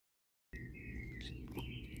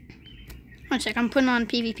One sec, I'm putting on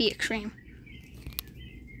PvP Extreme.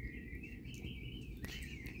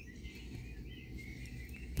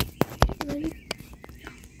 Ready?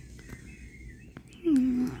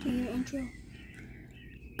 Do your intro.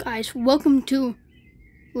 Guys, welcome to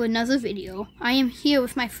another video. I am here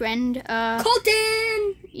with my friend,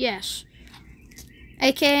 Colton! Yes.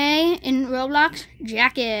 AKA in Roblox,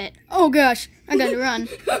 Jacket. Oh gosh, I gotta run.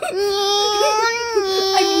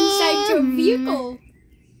 I'm inside your vehicle.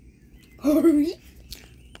 Hurry.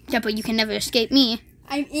 Yeah, but you can never escape me.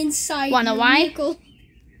 I'm inside Wanna your why? vehicle.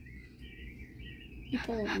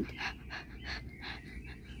 Poland.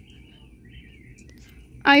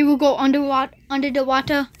 I will go under the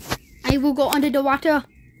water. I will go under the water,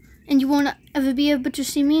 and you won't ever be able to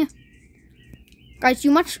see me. Guys,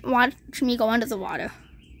 you must watch me go under the water,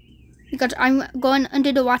 because I'm going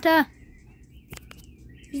under the water.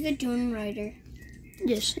 He's a Dune Rider.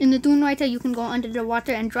 Yes, in the Dune Rider, you can go under the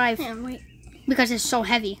water and drive, Wait, because it's so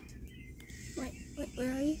heavy.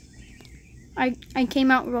 where are you? I came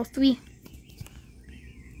out row 3.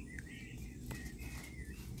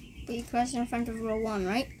 But you crossed in front of row 1,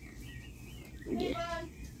 right? Yeah.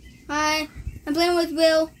 Hi, I'm playing with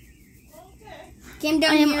Will. Okay. Came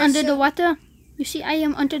down I am here, under so- the water. You see, I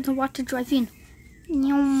am under the water driving.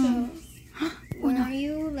 So, where are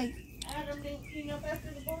you? Like, Adam didn't clean up after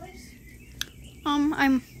the boys?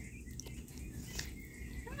 I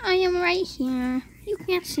am right here. You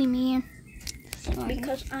can't see me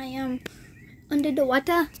because I am under the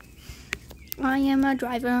water. I am a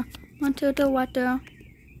driver under the water.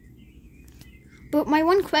 But my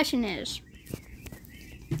one question is,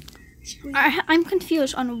 I'm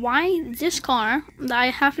confused on why this car that I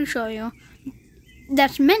have to show you,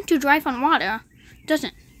 that's meant to drive on water,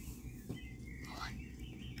 doesn't.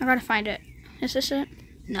 I gotta find it. Is this it?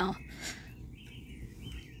 No.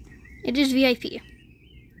 It is VIP.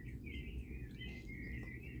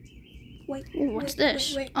 wait. Ooh, what's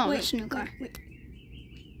this? It's a new car. Wait.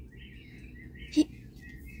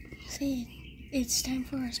 Say it's time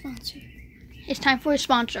for our sponsor. It's time for a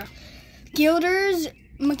sponsor. Gilder's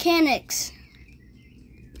Mechanics.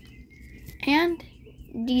 And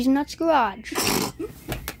These Nuts Garage.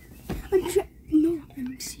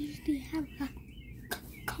 I'm seriously have a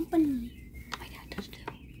company. My dad does too.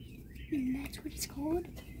 And that's what it's called.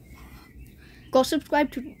 Go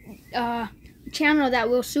subscribe to a channel that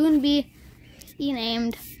will soon be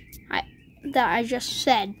named that I just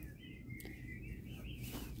said.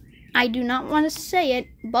 I do not want to say it,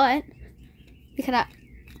 but because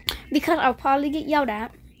I'll probably get yelled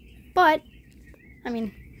at. But I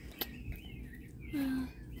mean,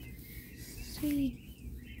 Say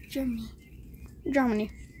Germany. Germany.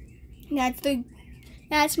 That's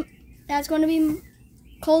going to be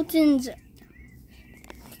Colton's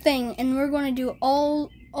thing, and we're going to do all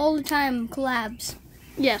the time collabs.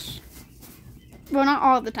 Yes. Well, not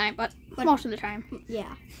all the time, but most of the time.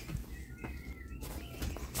 Yeah.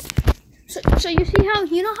 So you see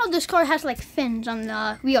how this car has like fins on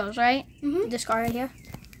the wheels, right? Mhm. This car right here.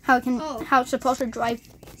 How it's supposed to drive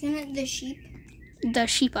Isn't it the sheep? the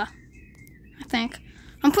Sheepa, I think.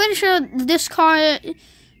 I'm pretty sure this car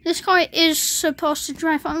is supposed to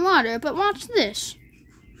drive on water, but watch this.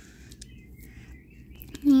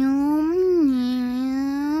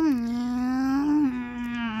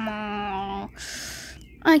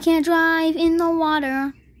 I can't drive in the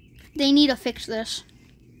water. They need to fix this.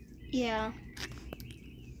 Yeah.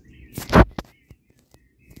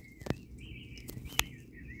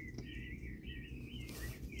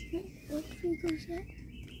 What vehicle is that?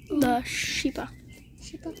 The Sheepa.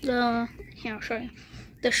 Here, I'll show you.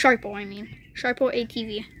 The Sharpo, I mean. Sharpo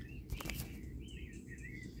ATV.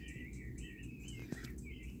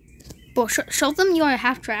 But show them your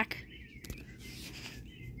half track.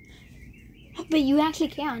 But you actually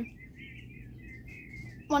can.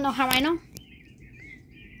 Wanna know how I know?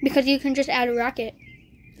 Because you can just add a rocket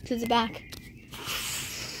to the back.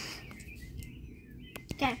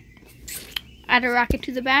 Okay. Add a rocket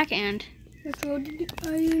to the back and Which road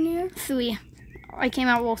are you near? 3. I came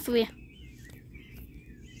out roll 3.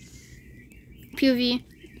 POV.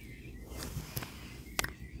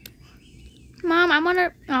 Mom, I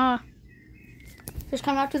wanna just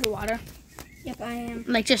come out to the water. Yep, I am.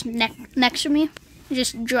 Like just next to me.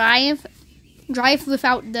 Just drive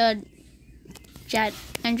without the jet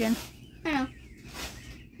engine. I know.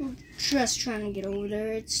 I'm just trying to get over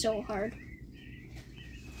there. It's so hard.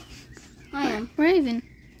 I am. Raven.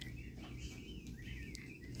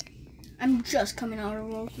 I'm just coming out of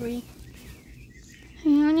roll 3.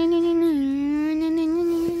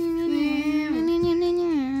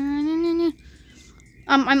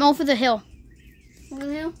 I'm over the hill. Over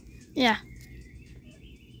the hill? Yeah.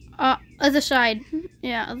 Other side.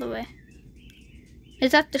 Yeah, other way.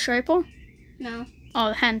 Is that the Sherpa? No.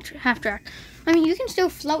 Oh, half track. I mean, you can still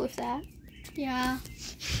float with that. Yeah.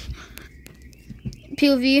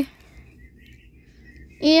 POV.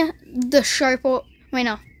 Yeah, the Sherpa. Wait,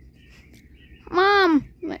 no. Mom!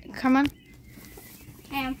 Wait, come on.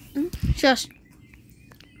 I am. Just.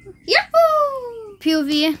 Yahoo!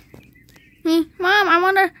 POV. Mom, I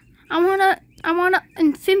want an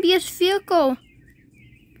amphibious vehicle.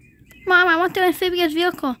 Mom, I want the amphibious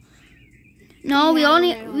vehicle. No, we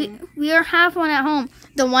have one at home.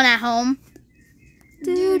 The one at home.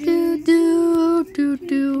 Do.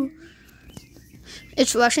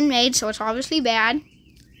 It's Russian made, so it's obviously bad.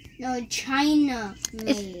 No, China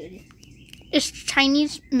made. It's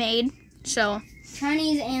Chinese made, so.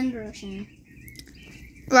 Chinese and Russian.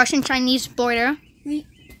 Russian-Chinese border. We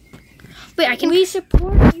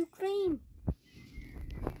support Ukraine.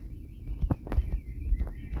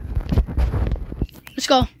 Let's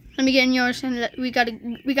go. Let me get in yours, and we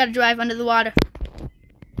gotta drive under the water.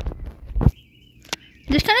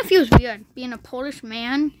 This kind of feels weird, being a Polish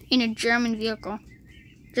man in a German vehicle,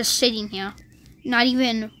 just sitting here, not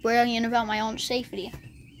even worrying about my own safety.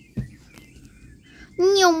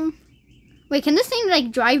 Wait, can this thing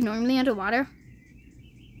like drive normally underwater?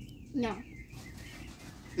 No.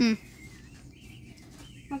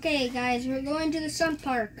 Okay, guys, we're going to the sun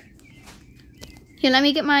park. Here, let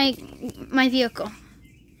me get my vehicle.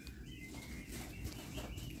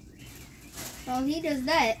 While he does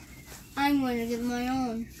that, I'm going to get my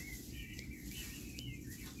own.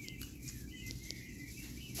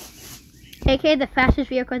 AK, the fastest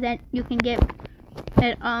vehicle that you can get.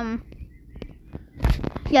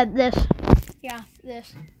 Yeah, this. Yeah,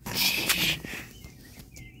 this.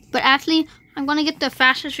 But actually, I'm gonna get the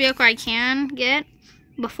fastest vehicle I can get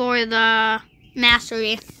before the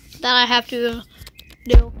mastery that I have to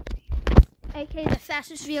do. AK, the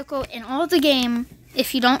fastest vehicle in all the game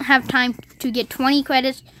if you don't have time to get 20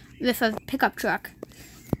 credits with a pickup truck.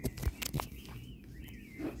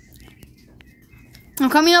 I'm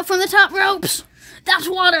coming up from the top ropes. That's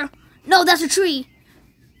water. No, that's a tree.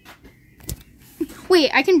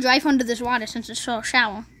 Wait, I can drive under this water since it's so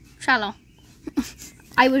shallow.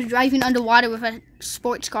 I was driving underwater with a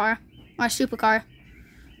sports car or a supercar.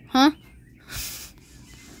 Huh?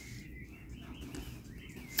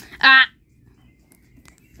 Ah.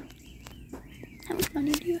 How much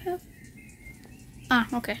money do you have? Ah,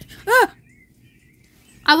 okay. Ah!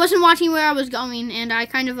 I wasn't watching where I was going, and I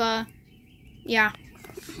kind of, yeah.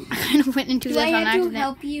 I kind of went into this on accident. Do I have to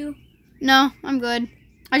help you? No, I'm good.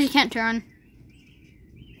 I just can't turn.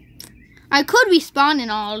 I could respawn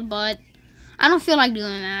and all, but I don't feel like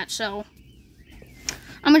doing that, so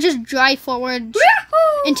I'm gonna just drive forward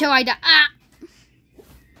until I die. Ah!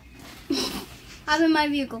 I'm in my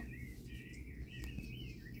vehicle.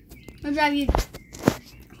 I'll drive you.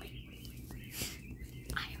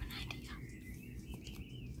 I have an idea.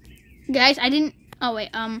 Guys, I didn't. Oh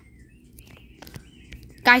wait,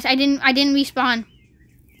 guys, I didn't respawn.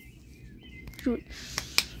 Shoot.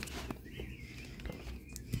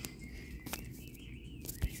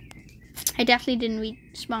 I definitely didn't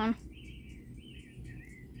respawn.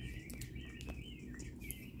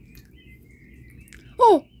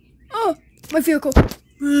 Oh, my vehicle.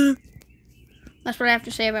 That's what I have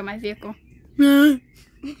to say about my vehicle. Yeah,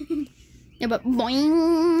 but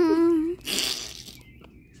boing.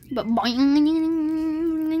 But boing.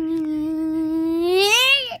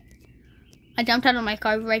 I jumped out of my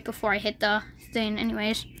car right before I hit the thing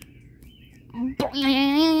anyways. Boing.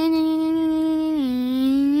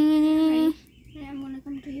 I'm gonna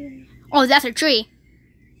come to you. Oh, that's a tree.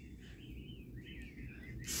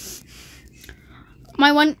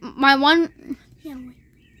 My one. Yeah, wait.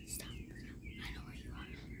 Stop. I know where you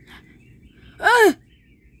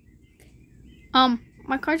are.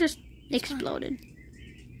 My car just exploded.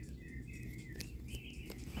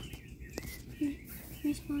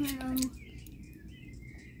 Respawn.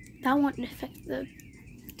 That won't affect the.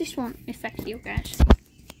 This won't affect you guys.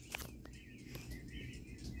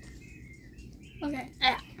 Okay.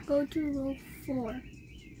 Go to row 4.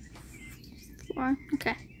 4.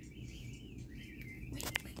 Okay. Wait.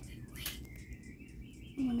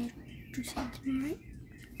 I wanna do something, right?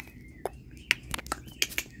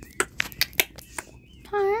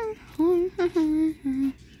 Come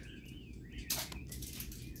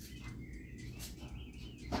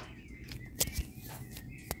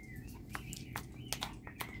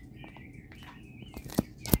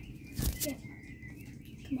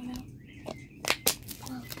on out.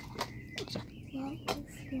 Row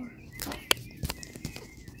 4.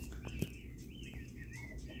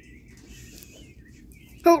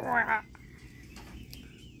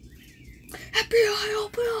 FBI,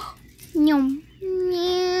 open up. Yum.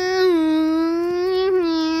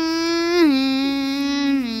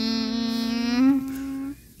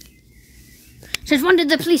 Since when did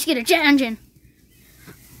the police get a jet engine?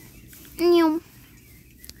 Yum.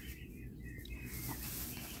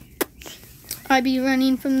 I be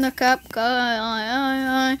running from the cop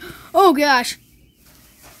car. Oh gosh.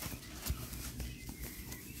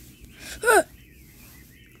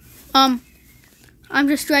 I'm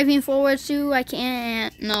just driving forward, so I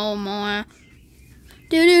can't no more.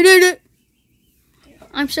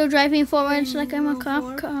 I'm still driving forwards like I'm a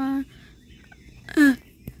cop car.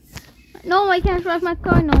 No, I can't drive my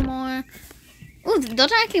car no more. Ooh,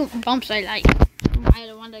 those are actually bumps I like. I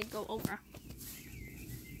don't want to go over.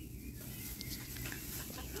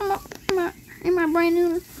 I'm a brand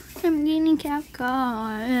new Lamborghini cop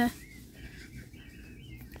car.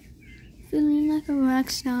 Feeling like a rock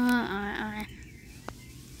star.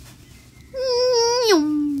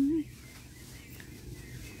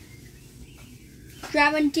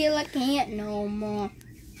 Driving till I can't no more.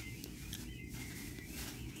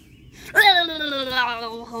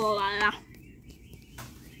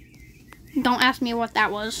 Don't ask me what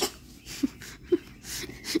that was.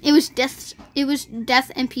 It was death. It was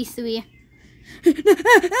death MP3. I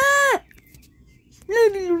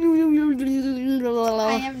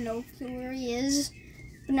have no clue where he is.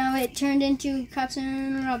 But now it turned into cops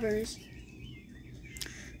and robbers.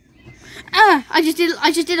 I just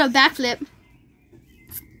did a backflip.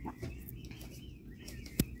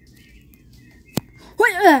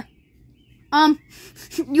 What?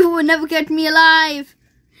 You will never catch me alive.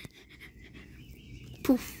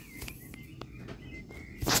 Poof.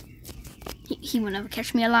 He will never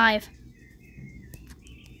catch me alive.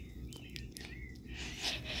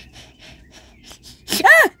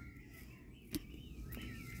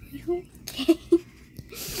 You okay?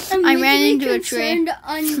 I ran into a tree.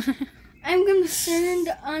 I'm concerned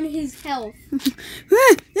on his health.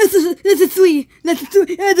 That's a tree. That's a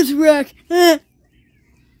tree. That's a rock.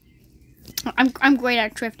 I'm great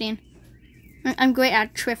at drifting. I'm great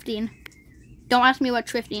at drifting. Don't ask me what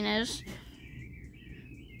drifting is.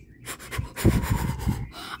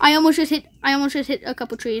 I almost just hit a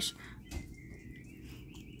couple trees.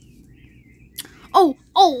 Oh,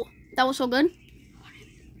 that was so good.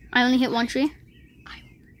 I only hit one tree. I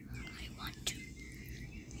want to.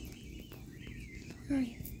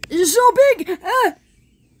 This is so big.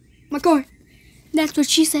 My car. That's what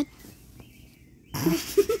she said.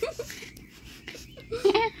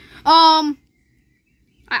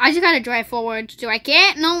 I just gotta drive forward, so I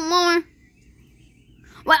can't no more.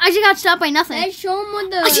 Well, I just got stopped by nothing. Let's show him what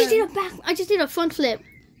the. I just did a front flip.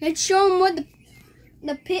 Let's show him what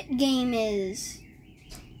the pit game is.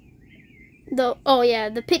 The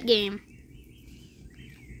pit game.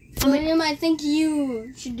 William, I think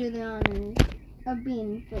you should do the honor of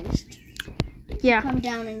being first. Yeah. Come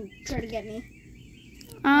down and try to get me.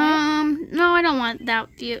 No, I don't want that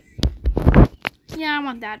view. Yeah, I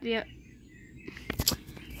want that view.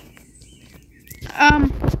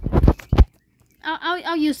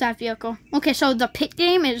 I'll use that vehicle. Okay, so the pit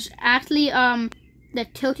game is actually the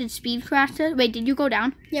tilted speed crasher. Wait, did you go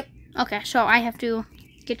down? Yep. Okay, so I have to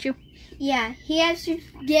get you. Yeah, he has to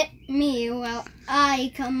get me while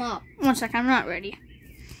I come up. 1 second, I'm not ready.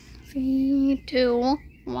 3, 2,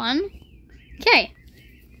 1. Okay.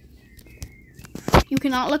 You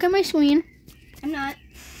cannot look at my screen. I'm not.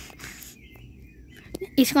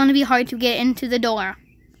 It's going to be hard to get into the door.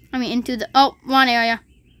 I mean, into the... Oh, wrong area.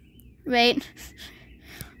 Wait.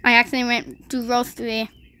 I accidentally went to row 3.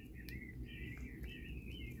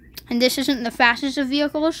 And this isn't the fastest of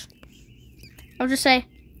vehicles. I'll just say...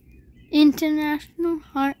 International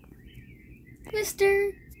Heart.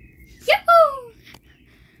 Mister. Yahoo!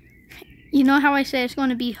 You know how I say it's going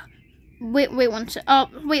to be... Wait 1 second. Oh,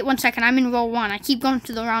 wait 1 second. I'm in row 1. I keep going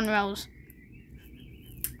to the wrong rows.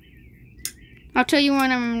 I'll tell you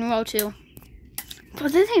when I'm in row 2.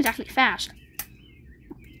 But this thing's actually fast.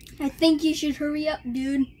 I think you should hurry up,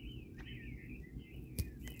 dude.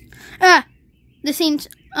 This seems,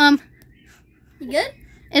 You good?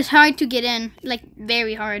 it's hard to get in. Like,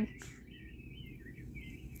 very hard.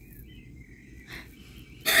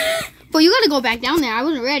 But you gotta go back down there. I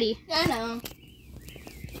wasn't ready. I know.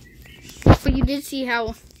 But you did see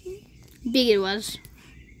how big it was.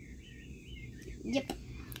 Yep.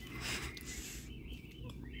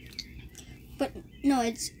 But no,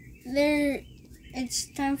 it's there. It's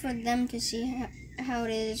time for them to see how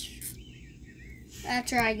it is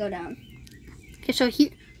after I go down. Okay, so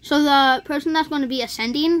the person that's going to be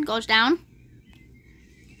ascending goes down.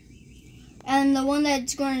 And the one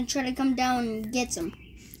that's going to try to come down gets him.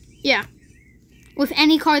 Yeah. With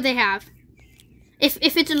any car they have.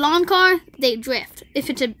 If it's a long car, they drift. If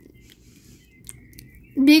it's a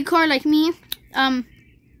big car like me,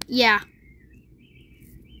 yeah.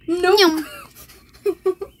 No.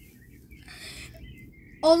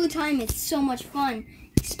 All the time, it's so much fun.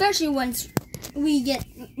 Especially once we get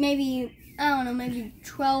maybe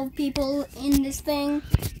 12 people in this thing.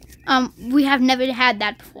 We have never had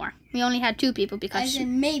that before. We only had 2 people I because... said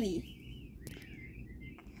maybe.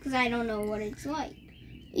 Because I don't know what it's like.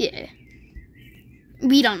 Yeah.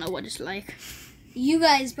 We don't know what it's like. You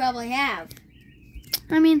guys probably have.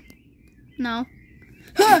 I mean, no.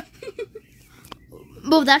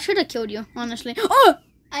 Well, that should have killed you, honestly. Oh!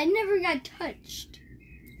 I never got touched.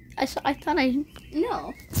 I thought I...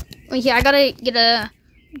 No. Wait, yeah, I gotta get a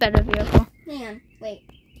better vehicle. Hang on, wait.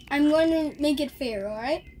 I'm going to make it fair,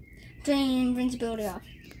 alright? Turning invincibility off.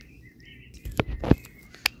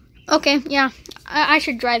 Okay, yeah. I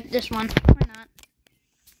should drive this one. Why not?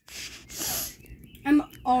 I'm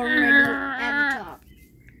already at the top.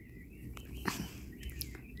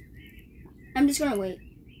 I'm just gonna wait.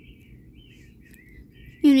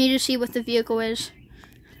 You need to see what the vehicle is.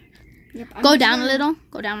 Yep, Go down a little.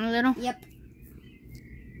 Go down a little. Yep.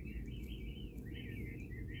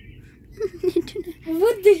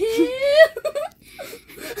 What the hell?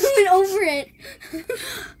 I went over it.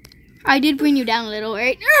 I did bring you down a little,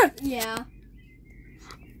 right? Yeah.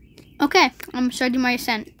 Okay, I'm starting my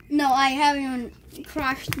ascent. No, I haven't even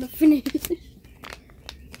crashed the finish.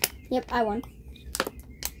 Yep, I won.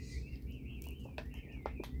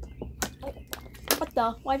 What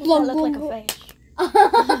the? Why does Whoa, that look whoa, like whoa. a face?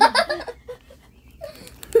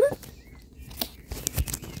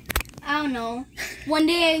 I don't know. One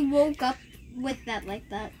day I woke up with that like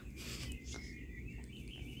that.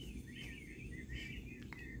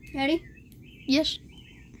 Ready? Yes.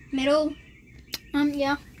 Middle.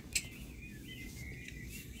 Yeah.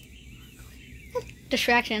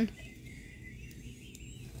 Distraction.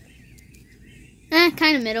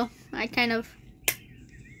 Kind of middle. I kind of...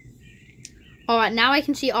 Oh, now I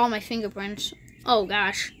can see all my fingerprints. Oh,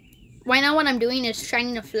 gosh. Right now what I'm doing is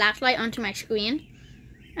shining a flashlight onto my screen.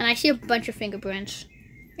 And I see a bunch of fingerprints.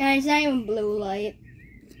 And it's not even blue light.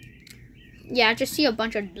 Yeah, I just see a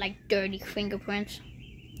bunch of, like, dirty fingerprints.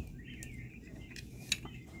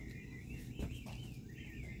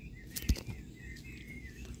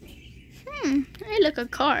 Hey, look, a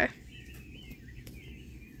car.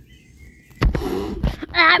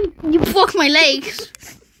 You broke my legs.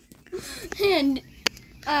 And,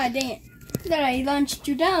 dang it. Then I launched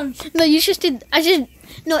you down. No, you just did,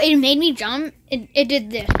 no, it made me jump. It did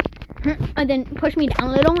this. And then pushed me down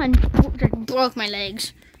a little and just broke my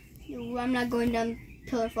legs. No, I'm not going down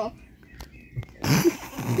pillar fall.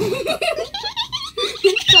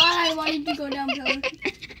 You thought I wanted to go down pillar.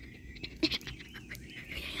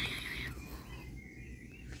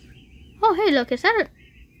 Oh, hey, look, is that a...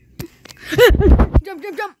 Jump,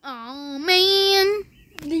 jump, jump. Oh, man.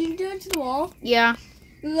 Did you touch the wall? Yeah.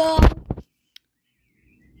 No.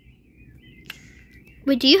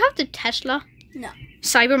 Wait, do you have the Tesla? No.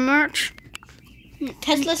 Cyber merch?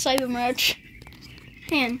 Tesla cyber merch.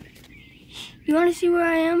 Han, you want to see where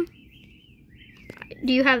I am?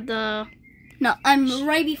 Do you have the... No, I'm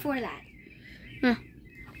right before that.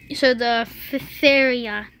 So the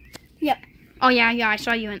Feria. Yep. Oh, yeah, I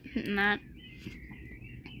saw you in that.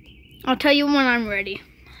 I'll tell you when I'm ready.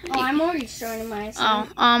 Oh, I'm already starting my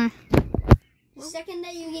ascent. Oh, The second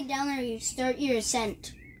that you get down there, you start your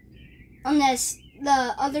ascent. Unless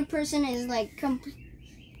the other person is like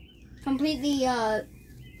completely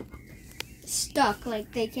stuck,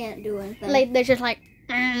 like they can't do anything. like they're just like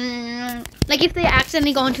if they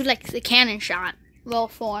accidentally go into like the cannon shot. Roll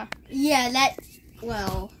 4. Yeah, that.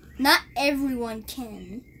 Well, not everyone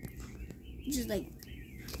can. Just like.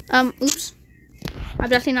 Oops. I'm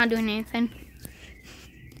definitely not doing anything.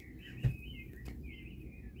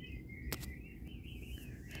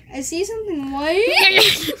 I see something white.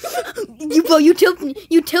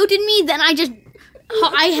 You tilted me. Then I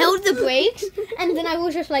held the brakes, and then I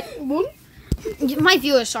was just like, whoop. My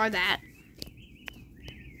viewers saw that.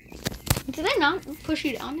 Did I not push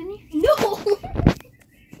you down, didn't you? No.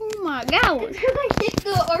 Oh my god. Because I hit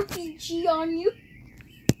the RPG on you.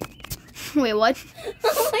 Wait, what?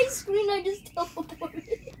 On my screen, I just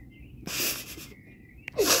teleported.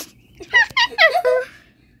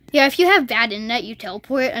 Yeah, if you have bad internet, you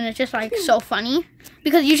teleport, and it's just like so funny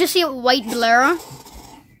because you just see a white blur.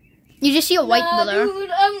 You just see a white blur. Dude,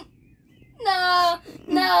 no.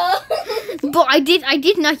 But I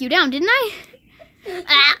did knock you down, didn't I?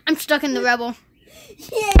 I'm stuck in the rebel.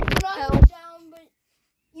 Yeah, you knocked me down.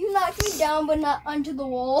 knocked me down, but not onto the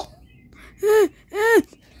wall.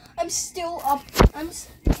 I'm still up.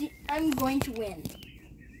 I'm going to win.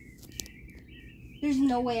 There's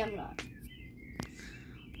no way I'm not.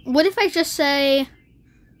 What if I just say,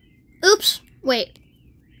 oops, wait.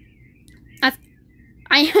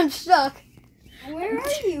 I am stuck. Where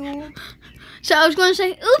are you? So I was going to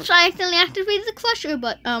say, oops, I accidentally activated the crusher,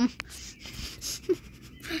 but,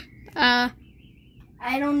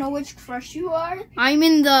 I don't know which crush you are. I'm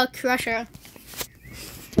in the crusher.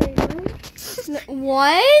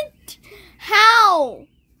 What? How?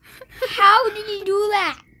 How did you do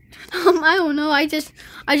that? I don't know, I just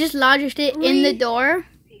lodged it in the door.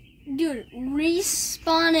 Dude,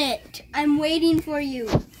 respawn it. I'm waiting for you.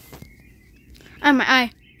 I'm not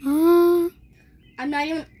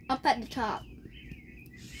even up at the top.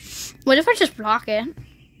 What if I just block it?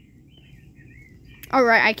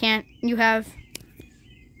 Alright, I can't. You have...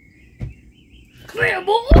 Come here,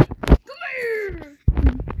 boy! Come here!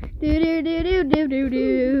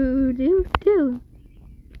 Do.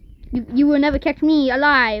 You will never catch me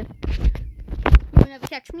alive. You will never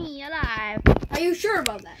catch me alive. Are you sure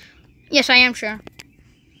about that? Yes, I am sure.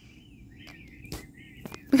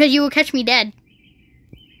 Because you will catch me dead.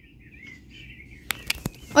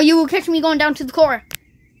 Or you will catch me going down to the core.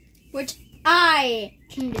 Which I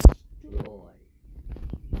can destroy.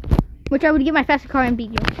 Which I would get my faster car and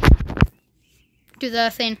beat you. Do the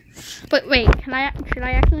thing. But wait, should I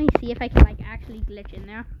actually see if I can actually glitch in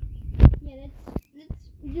there? Yeah, let's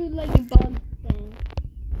do like a bug thing.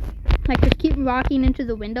 Just keep rocking into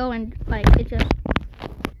the window and it just...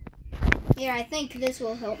 Yeah, I think this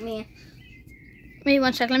will help me. Wait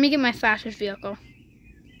 1 sec, let me get my fastest vehicle.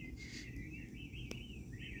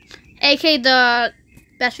 AK the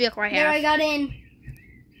best vehicle I have. There, I got in.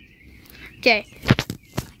 Okay.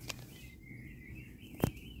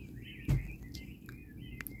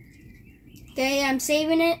 Okay, I'm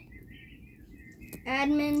saving it.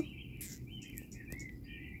 Admin.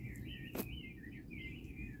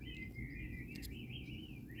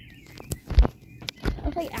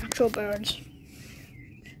 Sounds like actual birds.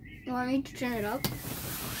 You want me to turn it up?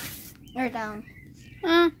 Or down?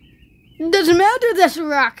 Doesn't matter, that's a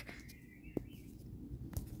rock.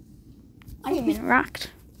 I have been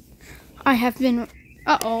rocked. I have been...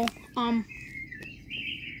 Uh-oh.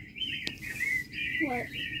 What?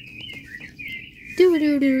 Do.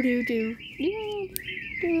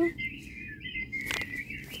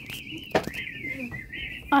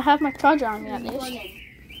 I have my charger on me at least.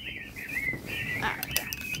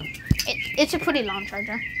 It's a pretty long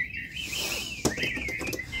charger.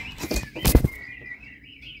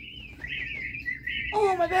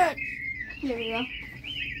 Oh my god! There we go.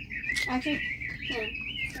 Actually, yeah,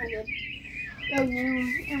 I'm good. Oh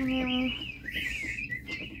no.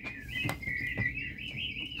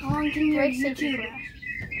 How long can your Great YouTube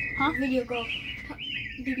video go?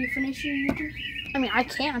 Did you finish your YouTube? I mean, I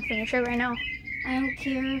can't finish it right now. I don't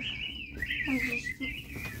care. I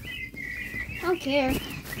don't care.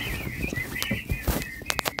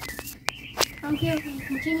 I'm here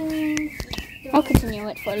continuing. I'll continue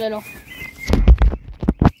it for a little.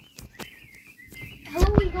 How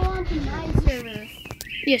about we go on to my server?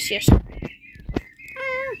 Yes.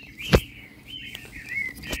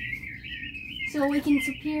 So we can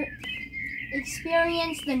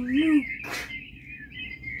experience the nuke.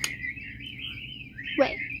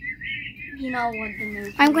 Wait. You know what the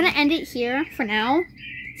nuke I'm is. gonna end it here for now.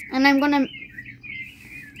 And I'm gonna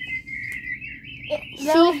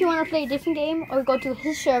see if you want to play a different game or go to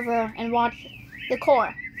his server and watch the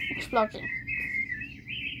core explosion.